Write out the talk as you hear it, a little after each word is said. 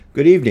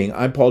Good evening.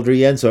 I'm Paul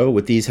DeRienzo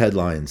with these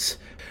headlines.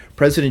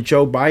 President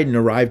Joe Biden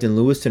arrived in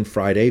Lewiston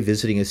Friday,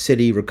 visiting a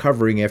city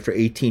recovering after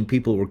 18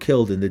 people were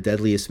killed in the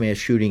deadliest mass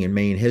shooting in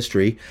Maine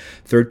history.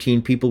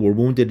 13 people were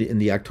wounded in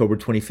the October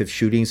 25th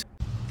shootings.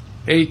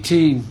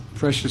 18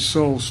 precious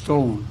souls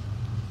stolen.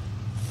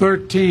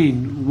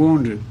 13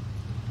 wounded.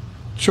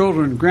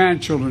 Children,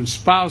 grandchildren,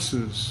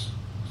 spouses,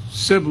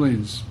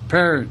 siblings,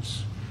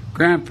 parents,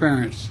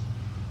 grandparents,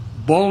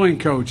 bowling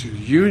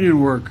coaches,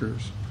 union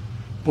workers,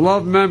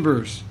 beloved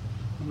members,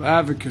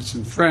 advocates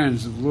and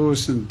friends of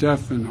Lewiston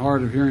deaf and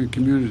hard of hearing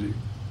community.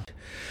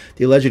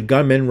 The alleged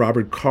gunman,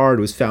 Robert Card,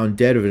 was found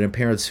dead of an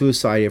apparent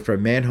suicide after a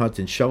manhunt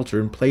and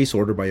shelter-in-place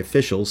order by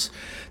officials.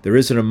 There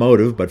isn't a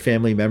motive, but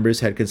family members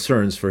had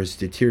concerns for his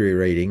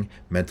deteriorating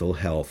mental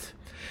health.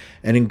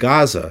 And in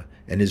Gaza,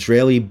 an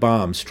Israeli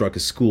bomb struck a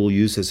school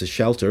used as a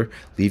shelter,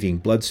 leaving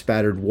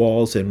blood-spattered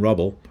walls and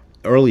rubble.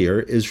 Earlier,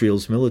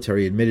 Israel's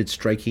military admitted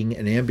striking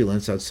an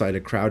ambulance outside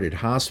a crowded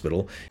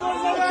hospital.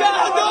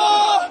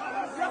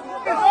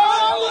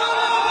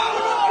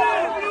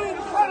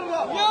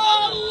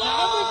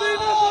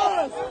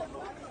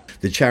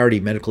 The charity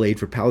Medical Aid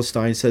for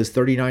Palestine says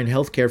 39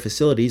 healthcare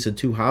facilities and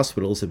 2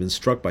 hospitals have been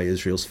struck by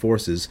Israel's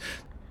forces.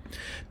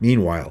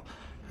 Meanwhile,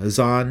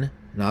 Hassan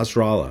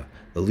Nasrallah,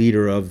 the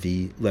leader of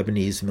the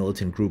Lebanese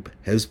militant group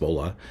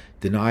Hezbollah,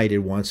 denied it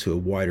wants a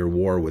wider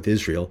war with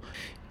Israel.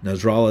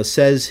 Nasrallah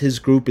says his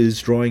group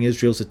is drawing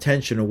Israel's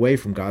attention away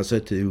from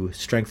Gaza to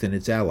strengthen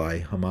its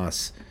ally,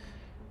 Hamas.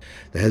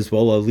 The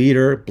Hezbollah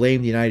leader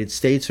blamed the United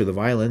States for the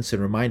violence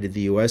and reminded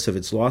the U.S. of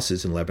its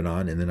losses in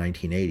Lebanon in the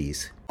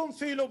 1980s.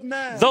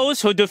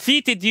 Those who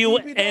defeated you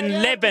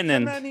in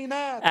Lebanon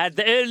at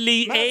the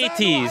early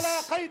 80s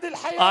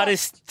are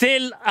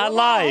still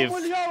alive,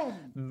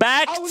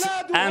 backed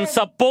and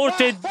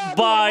supported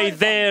by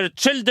their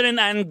children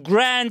and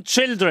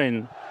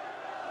grandchildren.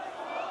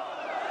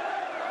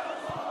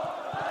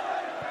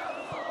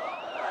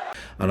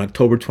 On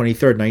October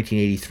 23,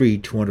 1983,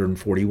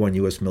 241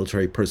 U.S.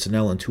 military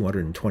personnel and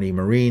 220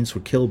 Marines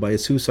were killed by a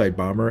suicide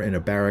bomber in a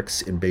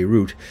barracks in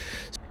Beirut.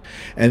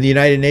 And the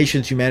United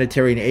Nations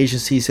Humanitarian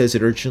Agency says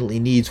it urgently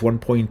needs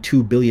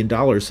 $1.2 billion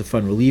to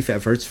fund relief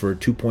efforts for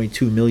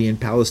 2.2 million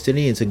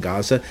Palestinians in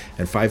Gaza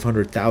and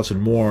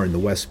 500,000 more in the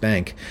West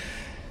Bank.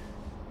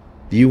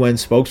 The UN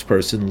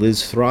spokesperson,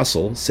 Liz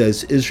Throssell,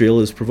 says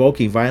Israel is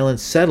provoking violent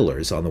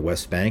settlers on the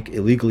West Bank,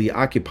 illegally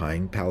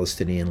occupying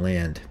Palestinian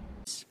land.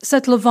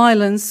 Settler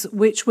violence,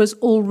 which was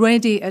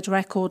already at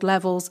record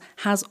levels,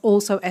 has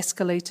also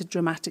escalated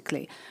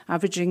dramatically,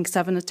 averaging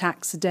 7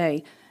 attacks a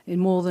day. In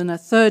more than a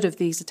third of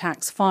these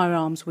attacks,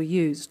 firearms were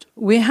used.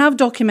 We have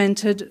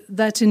documented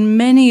that in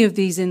many of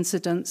these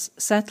incidents,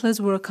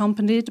 settlers were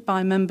accompanied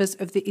by members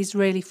of the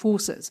Israeli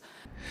forces.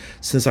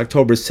 Since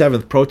October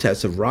 7th,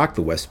 protests have rocked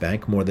the West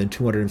Bank. More than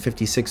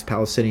 256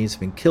 Palestinians have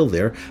been killed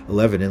there,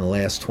 11 in the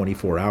last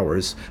 24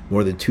 hours.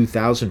 More than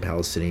 2,000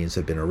 Palestinians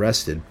have been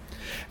arrested.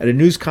 At a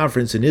news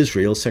conference in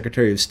Israel,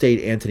 Secretary of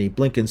State Antony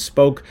Blinken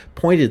spoke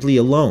pointedly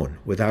alone,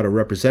 without a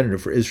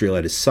representative for Israel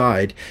at his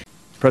side.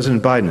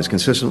 President Biden has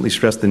consistently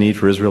stressed the need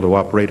for Israel to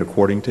operate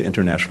according to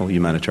international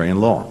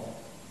humanitarian law.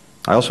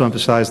 I also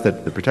emphasized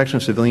that the protection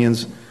of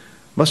civilians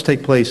must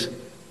take place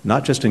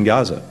not just in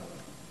Gaza,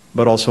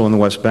 but also in the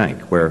West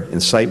Bank, where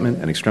incitement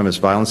and extremist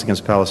violence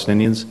against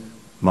Palestinians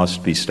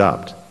must be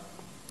stopped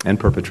and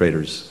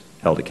perpetrators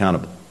held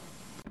accountable.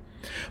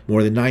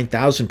 More than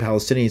 9,000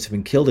 Palestinians have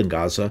been killed in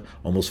Gaza.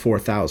 Almost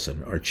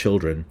 4,000 are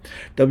children.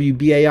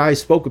 WBAI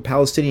spoke with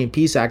Palestinian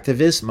peace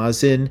activist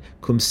Mazin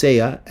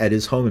Kumseya at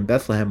his home in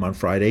Bethlehem on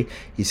Friday.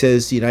 He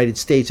says the United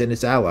States and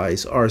its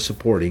allies are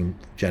supporting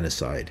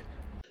genocide.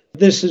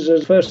 This is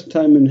the first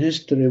time in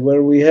history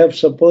where we have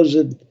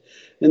supposed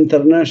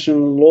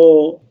international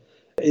law.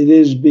 It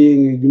is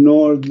being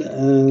ignored,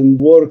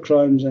 and war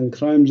crimes and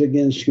crimes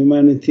against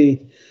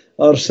humanity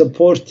are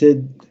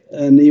supported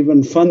and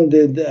even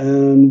funded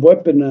and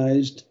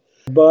weaponized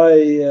by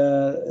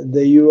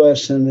the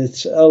U.S. and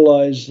its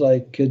allies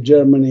like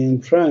Germany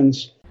and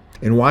France.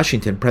 In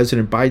Washington,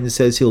 President Biden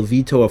says he'll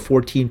veto a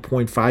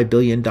 $14.5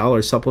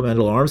 billion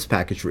supplemental arms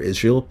package for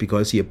Israel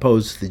because he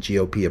opposed the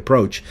GOP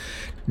approach.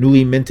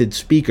 Newly minted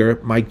Speaker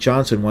Mike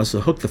Johnson wants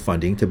to hook the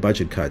funding to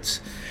budget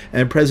cuts.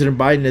 And President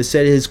Biden has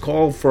said his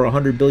call for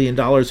 $100 billion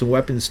in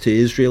weapons to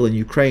Israel and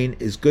Ukraine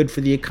is good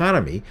for the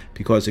economy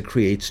because it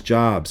creates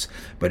jobs.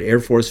 But Air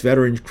Force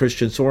veteran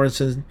Christian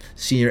Sorensen,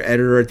 senior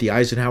editor at the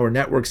Eisenhower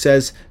Network,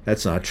 says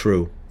that's not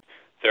true.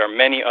 There are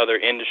many other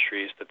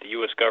industries that the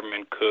U.S.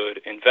 government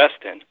could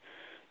invest in,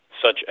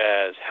 such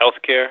as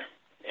healthcare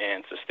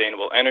and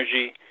sustainable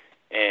energy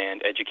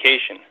and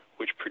education,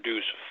 which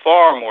produce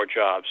far more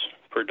jobs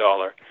per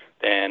dollar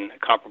than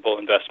comparable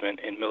investment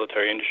in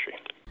military industry.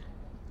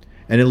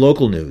 And in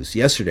local news,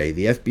 yesterday,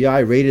 the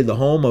FBI raided the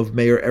home of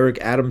Mayor Eric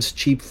Adams'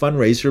 chief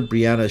fundraiser,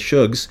 Brianna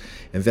Suggs,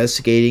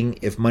 investigating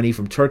if money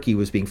from Turkey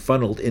was being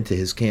funneled into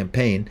his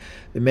campaign.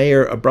 The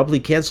mayor abruptly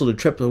canceled a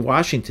trip to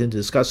Washington to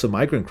discuss the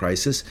migrant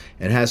crisis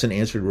and hasn't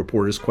answered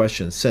reporters'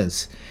 questions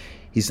since.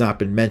 He's not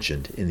been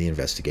mentioned in the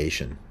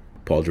investigation.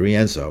 Paul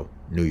DeRienzo,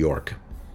 New York.